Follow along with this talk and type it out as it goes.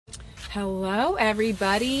Hello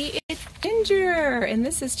everybody, it's Ginger, and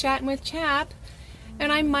this is Chatting with Chap,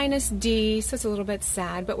 and I'm minus D, so it's a little bit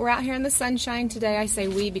sad, but we're out here in the sunshine today. I say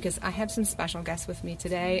we because I have some special guests with me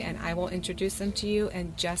today, and I will introduce them to you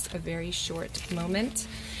in just a very short moment.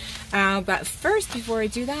 But first, before I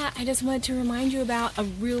do that, I just wanted to remind you about a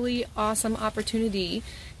really awesome opportunity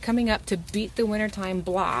coming up to Beat the Wintertime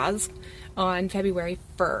Blahs on February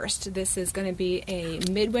 1st. This is going to be a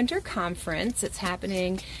midwinter conference. It's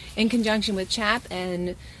happening in conjunction with CHAP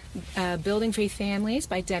and Building Faith Families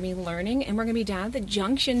by Demi Learning, and we're going to be down at the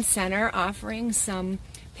Junction Center offering some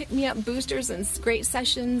pick-me-up boosters and great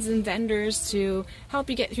sessions and vendors to help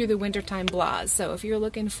you get through the wintertime blahs. So if you're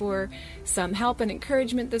looking for some help and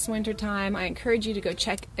encouragement this wintertime, I encourage you to go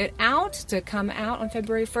check it out, to come out on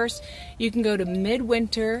February 1st. You can go to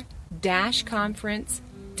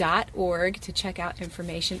midwinter-conference.org to check out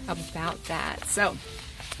information about that. So,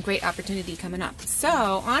 great opportunity coming up. So,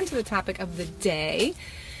 on to the topic of the day.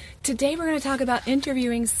 Today we're going to talk about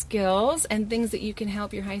interviewing skills and things that you can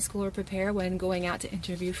help your high schooler prepare when going out to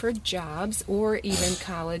interview for jobs or even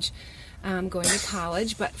college, going to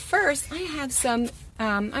college. But first, I have some,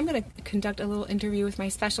 I'm going to conduct a little interview with my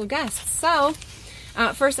special guests. So,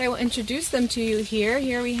 first I will introduce them to you here.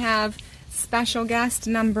 Here we have special guest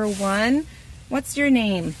number one. What's your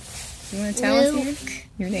name? You want to tell us here?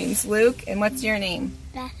 Your name's Luke, and what's your name?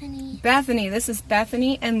 Bethany. Bethany. This is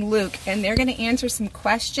Bethany and Luke, and they're going to answer some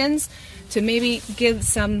questions to maybe give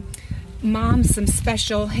some moms some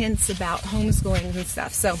special hints about homeschooling and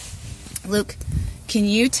stuff. So, Luke, can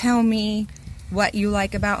you tell me what you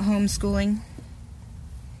like about homeschooling?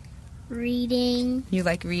 Reading. You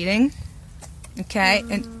like reading? Okay,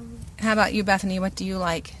 and how about you, Bethany? What do you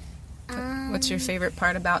like? What's your favorite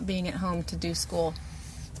part about being at home to do school?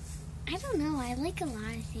 I don't know. I like a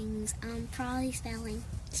lot of things. Probably spelling.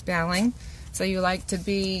 Spelling. So you like to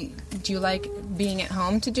be, do you like being at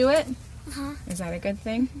home to do it? Uh-huh. Is that a good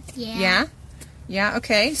thing? Yeah. Yeah? Yeah,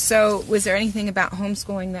 okay. So was there anything about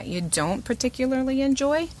homeschooling that you don't particularly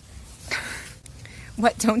enjoy?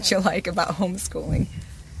 What don't you like about homeschooling?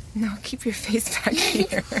 No, keep your face back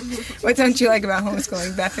here. What don't you like about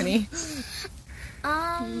homeschooling, Bethany?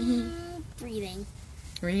 Reading.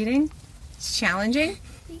 Reading? It's challenging?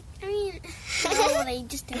 I mean, no, I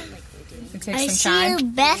just don't like reading. It takes some time. I see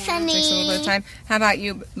you, Bethany. It takes a little bit of time. How about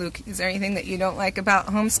you, Luke? Is there anything that you don't like about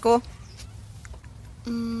homeschool?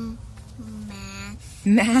 Math.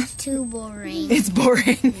 Math? Too boring. It's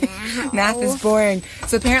boring. No. Math is boring.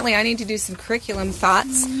 So apparently I need to do some curriculum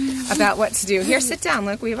thoughts about what to do. Here, sit down,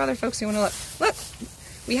 Luke. We have other folks who want to look. Look,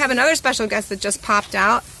 we have another special guest that just popped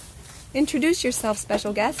out. Introduce yourself,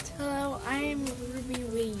 special guest. Hello, I'm Ruby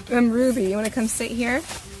Wade. I'm Ruby. You want to come sit here?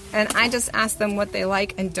 And I just asked them what they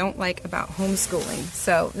like and don't like about homeschooling.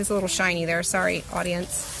 So it's a little shiny there. Sorry,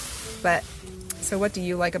 audience. But so what do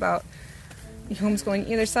you like about homeschooling,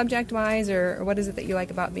 either subject-wise or what is it that you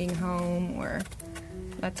like about being home or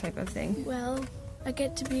that type of thing? Well, I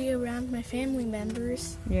get to be around my family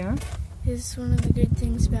members. Yeah? Is one of the good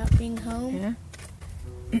things about being home. Yeah?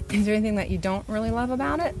 Is there anything that you don't really love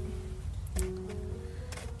about it?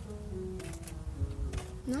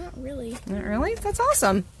 Not really. Not really? That's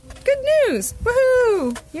awesome. Good news.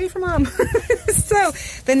 Woohoo! Yay for mom. So,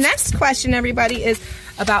 the next question, everybody, is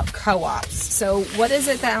about co-ops. So, what is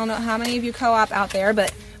it that, I don't know how many of you co-op out there,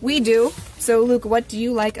 but we do. So, Luke, what do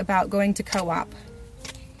you like about going to co-op?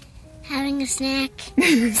 Having a snack.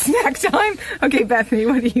 Snack time? Okay, Bethany,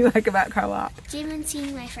 what do you like about co-op? Gym and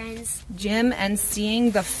seeing my friends. Gym and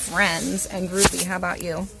seeing the friends. And Ruby, how about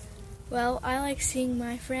you? Well, I like seeing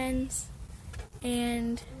my friends,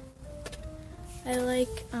 and I like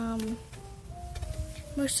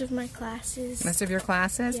most of my classes. Most of your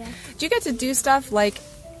classes? Yeah. Do you get to do stuff like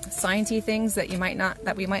science-y things that we might not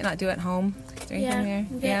do at home? Is there anything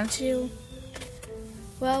there? We get to.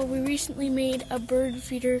 Well, we recently made a bird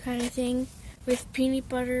feeder kind of thing with peanut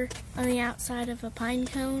butter on the outside of a pine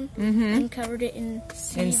cone and covered it in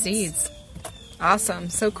seeds. In seeds. Awesome.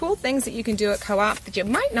 So cool things that you can do at co-op that you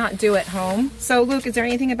might not do at home. So Luke, is there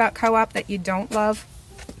anything about co-op that you don't love?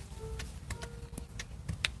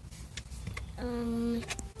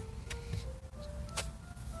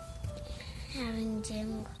 Having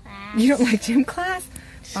gym class. You don't like gym class?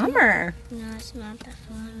 Bummer. No, it's not that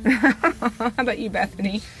fun. How about you,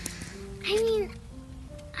 Bethany? I mean,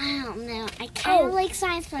 I don't know. I kind of like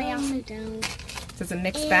science, but I also don't. So it's a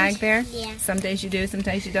mixed bag there? Yeah. Some days you do, some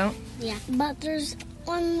days you don't? Yeah. But there's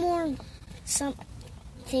one more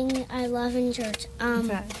something I love in church. What's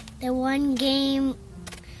that? The one game,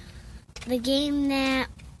 the game that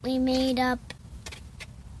we made up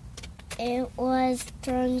It was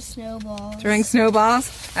throwing snowballs. Throwing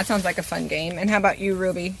snowballs? That sounds like a fun game. And how about you,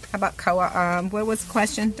 Ruby? How about co-op? What was the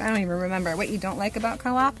question? I don't even remember. What you don't like about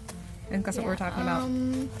co-op? I think that's what we're talking about.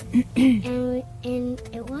 And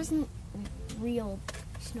it wasn't real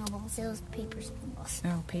snowballs. It was paper snowballs.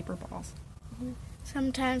 Oh, paper balls.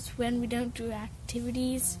 Sometimes when we don't do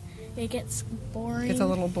activities, it gets boring. It's a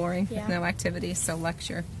little boring Yeah. with no activities. So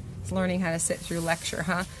lecture. It's learning how to sit through lecture,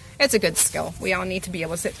 huh? It's a good skill. We all need to be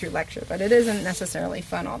able to sit through lecture, but it isn't necessarily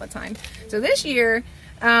fun all the time. So this year,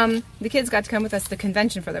 the kids got to come with us to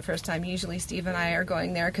convention for the first time. Usually Steve and I are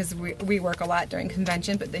going there because we work a lot during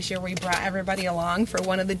convention, but this year we brought everybody along for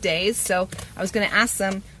one of the days. So I was going to ask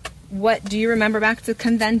them, what do you remember back to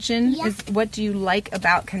convention? Yeah. What do you like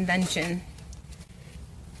about convention?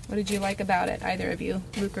 What did you like about it, either of you,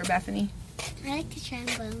 Luke or Bethany? I like the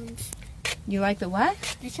trombones. You like the what?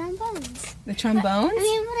 The trombones. The trombones?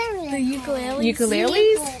 Whatever. The ukuleles.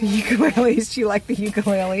 Ukuleles? Ukuleles. You like the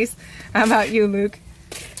ukuleles. How about you, Luke?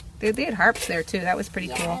 They had harps there, too. That was pretty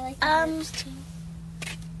Yeah, I cool. like those too.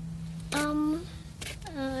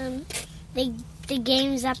 The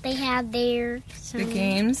games that they had there. The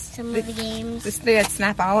games? Some of the games. They had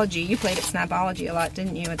Snapology. You played at Snapology a lot,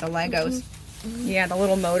 didn't you, at the Legos? Yeah, the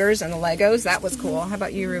little motors and the Legos. That was cool. How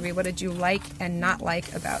about you, Ruby? What did you like and not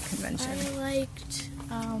like about convention? I liked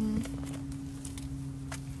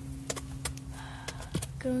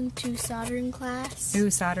going to soldering class.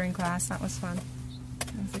 Ooh, soldering class. That was fun.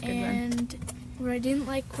 That was a good one. And what I didn't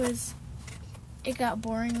like was it got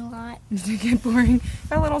boring a lot. Did it get boring?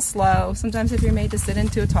 A little slow. Sometimes if you're made to sit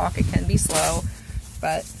into a talk, it can be slow.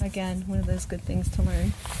 But again, one of those good things to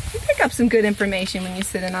learn. You pick up some good information when you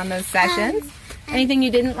sit in on those sessions. Anything you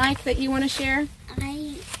didn't like that you want to share?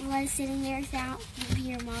 I was sitting there without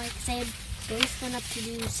Peter and Molly because they had both went up to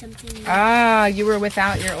do something. Ah, you were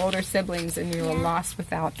without your older siblings and you were Yeah. lost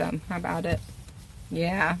without them. How about it?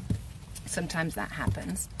 Yeah. Sometimes that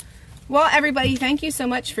happens. Well, everybody, thank you so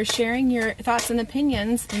much for sharing your thoughts and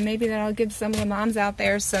opinions. And maybe that'll give some of the moms out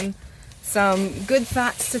there some good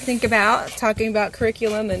thoughts to think about, talking about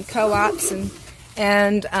curriculum and co-ops and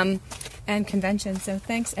convention. So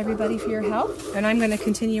thanks everybody for your help. And I'm going to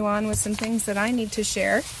continue on with some things that I need to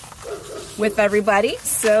share with everybody.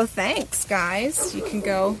 So thanks, guys. You can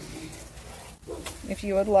go if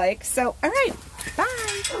you would like. So, all right.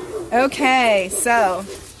 Bye. Okay, so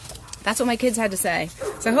that's what my kids had to say.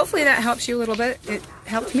 So hopefully that helps you a little bit. It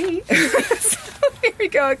helped me. So here we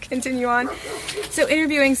go. Continue on. So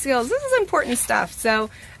interviewing skills. This is important stuff. So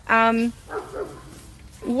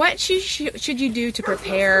what should you do to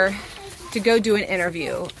prepare to go do an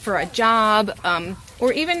interview for a job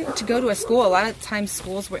or even to go to a school? A lot of times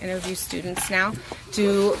schools will interview students now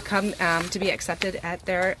to come to be accepted at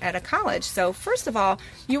a college. So first of all,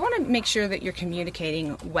 you want to make sure that you're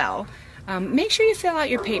communicating well. Make sure you fill out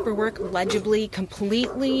your paperwork legibly,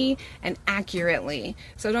 completely, and accurately.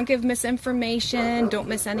 So don't give misinformation, don't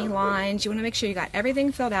miss any lines. You want to make sure you got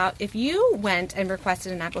everything filled out. If you went and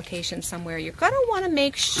requested an application somewhere, you're going to want to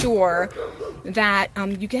make sure that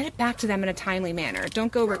you get it back to them in a timely manner.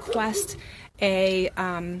 Don't go request a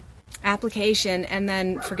application and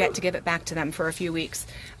then forget to give it back to them for a few weeks.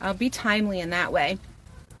 Be timely in that way.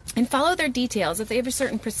 And follow their details. If they have a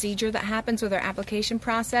certain procedure that happens with their application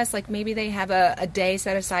process, like maybe they have a day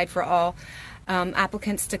set aside for all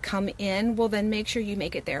applicants to come in, well then make sure you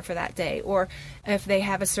make it there for that day. Or if they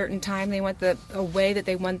have a certain time they want a way that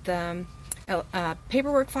they want the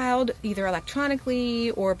paperwork filed either electronically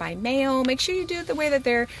or by mail, make sure you do it the way that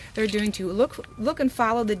they're doing to look and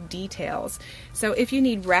follow the details. So if you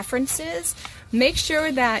need references, make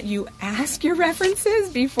sure that you ask your references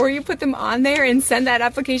before you put them on there and send that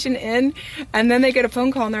application in, and then they get a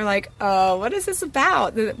phone call and they're like, oh, what is this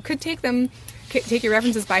about? It could take your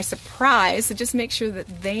references by surprise, so just make sure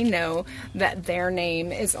that they know that their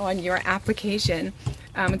name is on your application.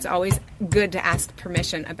 It's always good to ask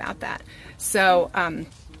permission about that. So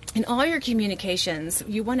in all your communications,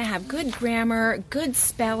 you want to have good grammar, good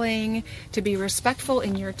spelling, to be respectful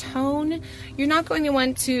in your tone. You're not going to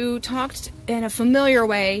want to talk in a familiar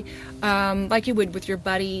way like you would with your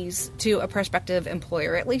buddies to a prospective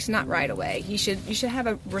employer, at least not right away. You should have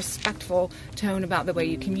a respectful tone about the way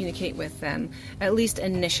you communicate with them, at least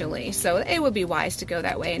initially. So it would be wise to go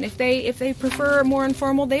that way. And if they prefer more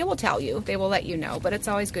informal, they will tell you. They will let you know. But it's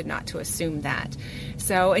always good not to assume that.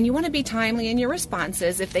 So, and you want to be timely in your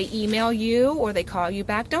responses. If they email you or they call you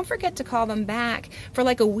back, don't forget to call them back for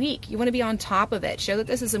like a week. You want to be on top of it. Show that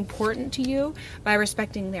this is important to you by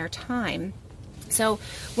respecting their time. So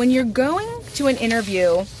when you're going to an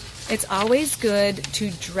interview, it's always good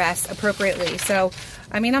to dress appropriately. So,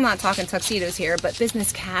 I mean, I'm not talking tuxedos here, but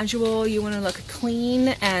business casual, you want to look clean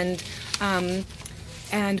and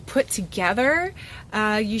put together.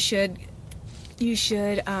 You should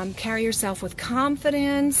carry yourself with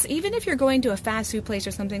confidence. Even if you're going to a fast food place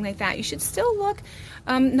or something like that, you should still look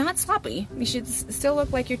not sloppy. You should still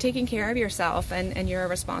look like you're taking care of yourself and you're a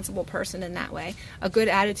responsible person in that way. A good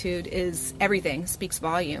attitude is everything, speaks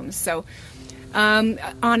volumes. So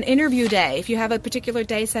on interview day, if you have a particular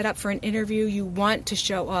day set up for an interview, you want to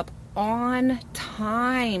show up on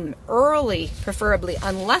time, early, preferably,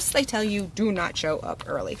 unless they tell you do not show up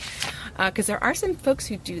early. Because there are some folks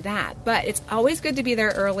who do that, but it's always good to be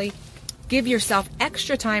there early. Give yourself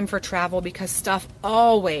extra time for travel because stuff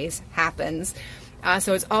always happens.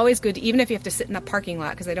 So it's always good, even if you have to sit in the parking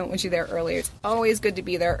lot, because I don't want you there early, it's always good to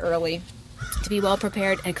be there early, to be well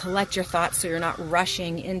prepared and collect your thoughts so you're not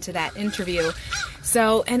rushing into that interview.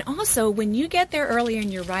 So, and also when you get there early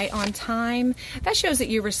and you're right on time, that shows that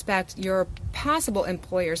you respect your possible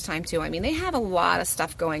employer's time too. I mean, they have a lot of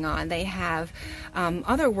stuff going on. They have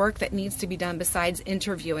other work that needs to be done besides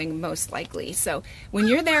interviewing, most likely. So when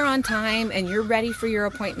you're there on time and you're ready for your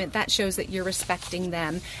appointment, that shows that you're respecting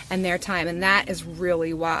them and their time. And that is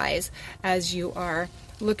really wise as you are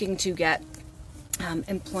looking to get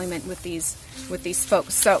employment with these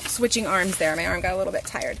folks. So switching arms there, my arm got a little bit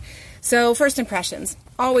tired. So first impressions,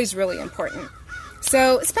 always really important.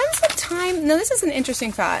 So spend some time. Now this is an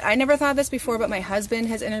interesting thought. I never thought of this before, but my husband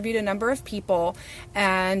has interviewed a number of people,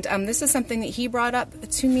 and this is something that he brought up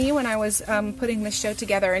to me when I was putting this show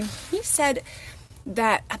together. And he said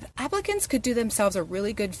that applicants could do themselves a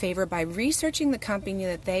really good favor by researching the company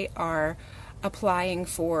that they are applying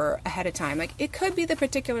for ahead of time. Like, it could be the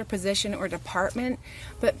particular position or department,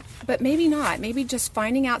 but maybe not. Maybe just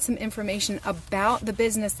finding out some information about the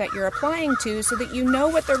business that you're applying to so that you know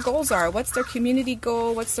what their goals are. What's their community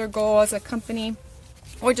goal? What's their goal as a company?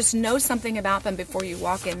 Or just know something about them before you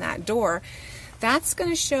walk in that door. That's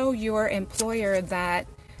going to show your employer that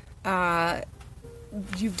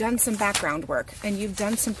you've done some background work and you've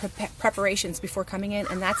done some preparations before coming in,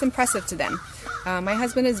 and that's impressive to them. My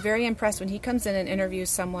husband is very impressed when he comes in and interviews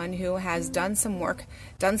someone who has done some work,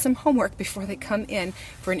 done some homework before they come in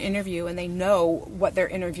for an interview, and they know what they're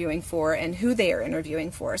interviewing for and who they are interviewing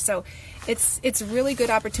for. So it's a really good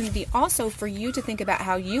opportunity also for you to think about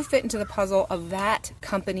how you fit into the puzzle of that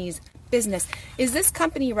company's business. Is this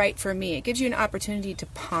company right for me? It gives you an opportunity to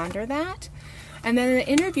ponder that. And then the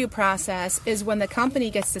interview process is when the company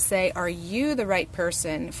gets to say, are you the right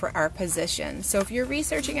person for our position? So if you're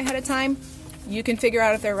researching ahead of time, you can figure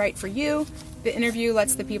out if they're right for you. The interview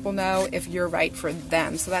lets the people know if you're right for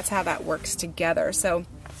them. So that's how that works together. So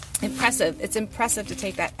impressive. It's impressive to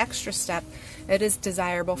take that extra step. It is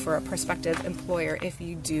desirable for a prospective employer if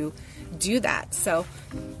you do that. So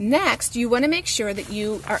next, you want to make sure that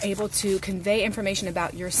you are able to convey information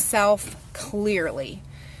about yourself clearly.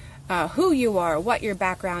 Who you are, what your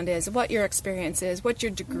background is, what your experience is, what your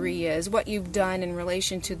degree is, what you've done in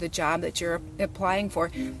relation to the job that you're applying for,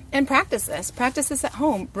 and practice this. Practice this at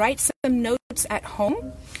home. Write some notes at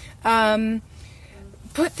home. Jot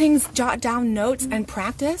down notes and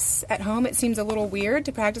practice at home. It seems a little weird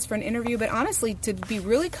to practice for an interview, but honestly, to be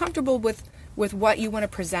really comfortable with what you want to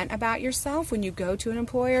present about yourself when you go to an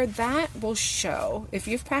employer, that will show. If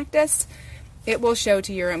you've practiced, it will show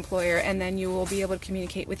to your employer, and then you will be able to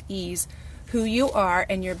communicate with ease who you are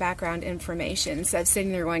and your background information. Instead of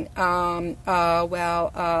sitting there going,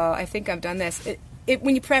 I think I've done this.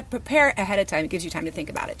 When you prepare ahead of time, it gives you time to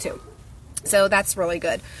think about it too. So that's really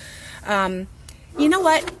good. You know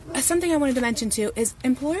what? Something I wanted to mention too is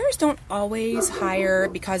employers don't always hire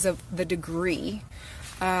because of the degree.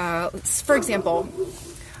 For example,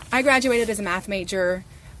 I graduated as a math major.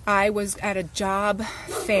 I was at a job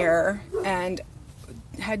fair and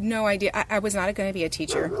had no idea. I was not going to be a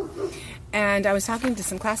teacher. And I was talking to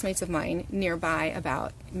some classmates of mine nearby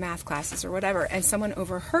about math classes or whatever, and someone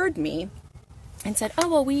overheard me and said, "Oh,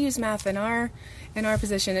 well, we use math in our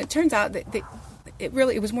position." It turns out that it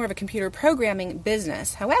was more of a computer programming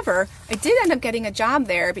business. However, I did end up getting a job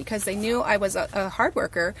there because they knew I was a hard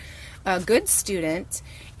worker, a good student,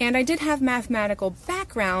 and I did have mathematical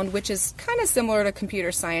background, which is kind of similar to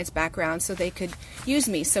computer science background, so they could use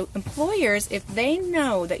me. So employers, if they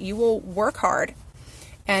know that you will work hard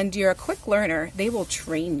and you're a quick learner, they will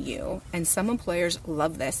train you. And some employers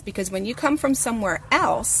love this because when you come from somewhere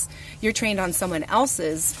else, you're trained on someone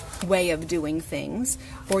else's way of doing things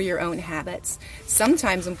or your own habits.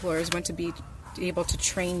 Sometimes employers want to be able to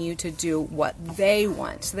train you to do what they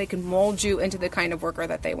want, so they can mold you into the kind of worker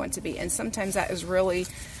that they want to be. And sometimes that is really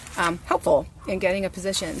helpful in getting a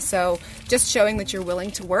position. So just showing that you're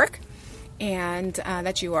willing to work and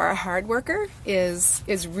that you are a hard worker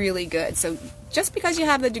is really good. So just because you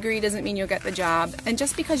have the degree doesn't mean you'll get the job, and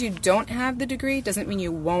just because you don't have the degree doesn't mean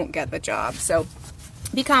you won't get the job. So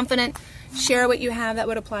be confident, share what you have that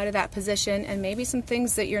would apply to that position, and maybe some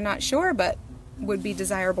things that you're not sure but would be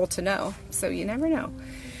desirable to know. So you never know.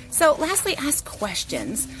 So lastly, ask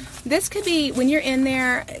questions. This could be, when you're in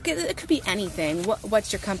there, it could be anything.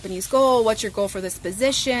 What's your company's goal? What's your goal for this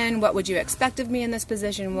position? What would you expect of me in this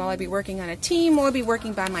position? Will I be working on a team? Will I be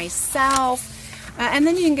working by myself? And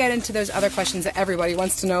then you can get into those other questions that everybody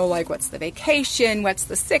wants to know, like what's the vacation? What's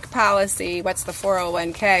the sick policy? What's the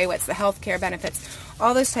 401k? What's the health care benefits?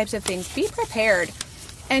 All those types of things. Be prepared.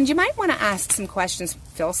 And you might want to ask some questions,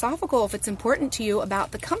 philosophical, if it's important to you,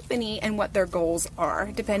 about the company and what their goals are,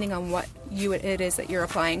 depending on what it is that you're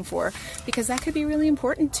applying for, because that could be really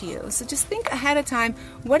important to you. So just think ahead of time,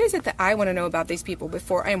 what is it that I want to know about these people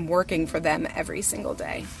before I'm working for them every single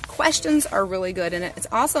day? Questions are really good, and it's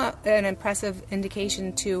also an impressive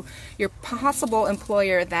indication to your possible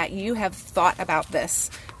employer that you have thought about this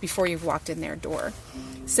before you've walked in their door.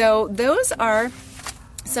 So those are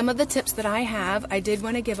some of the tips that I have. I did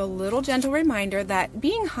want to give a little gentle reminder that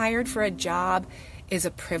being hired for a job is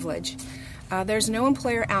a privilege. There's no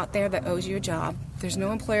employer out there that owes you a job. There's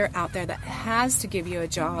no employer out there that has to give you a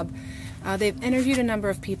job. They've interviewed a number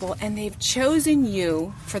of people and they've chosen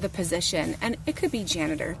you for the position. And it could be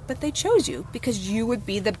janitor, but they chose you because you would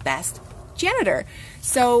be the best janitor.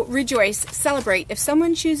 So rejoice, celebrate. If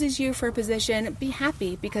someone chooses you for a position, be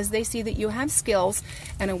happy because they see that you have skills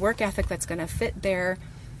and a work ethic that's going to fit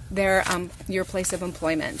your place of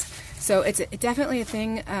employment. So it's definitely a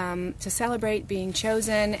thing to celebrate being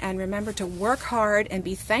chosen, and remember to work hard and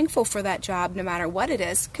be thankful for that job no matter what it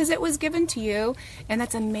is, because it was given to you, and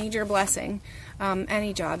that's a major blessing.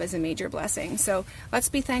 Any job is a major blessing. So let's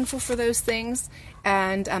be thankful for those things,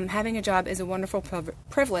 and having a job is a wonderful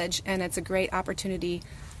privilege, and it's a great opportunity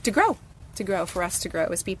to grow for us to grow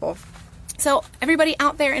as people. So everybody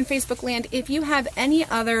out there in Facebook land, if you have any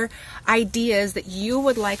other ideas that you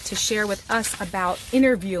would like to share with us about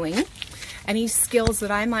interviewing, any skills that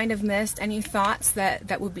I might have missed, any thoughts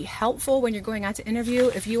that would be helpful when you're going out to interview,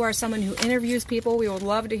 if you are someone who interviews people, we would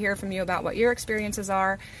love to hear from you about what your experiences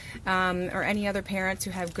are, or any other parents who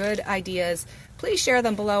have good ideas. Please share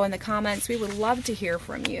them below in the comments. We would love to hear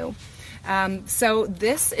from you. So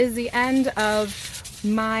this is the end of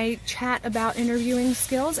my chat about interviewing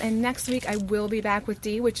skills, and next week I will be back with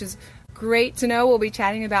Dee, which is great to know. We'll be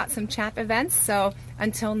chatting about some CHAP events. So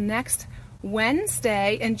until next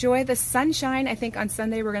Wednesday, enjoy the sunshine. I think on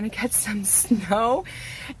Sunday we're going to get some snow,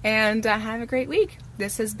 and have a great week.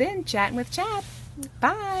 This has been Chatting with Chap.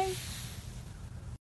 Bye.